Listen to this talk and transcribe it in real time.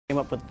came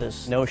up with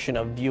this notion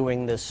of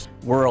viewing this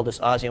world, this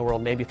Ozian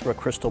world, maybe through a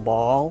crystal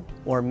ball,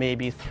 or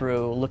maybe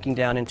through looking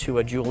down into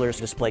a jeweler's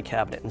display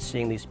cabinet and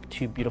seeing these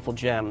two beautiful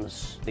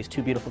gems, these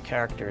two beautiful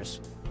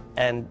characters,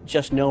 and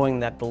just knowing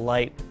that the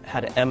light had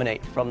to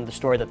emanate from the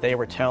story that they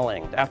were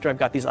telling. After I've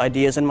got these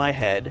ideas in my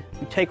head,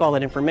 you take all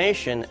that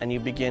information and you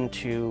begin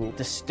to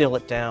distill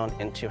it down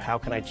into how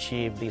can I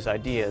achieve these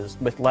ideas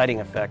with lighting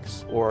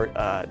effects, or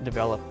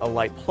develop a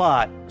light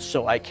plot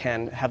so I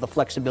can have the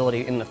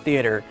flexibility in the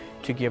theater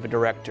to give a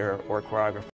director or a choreographer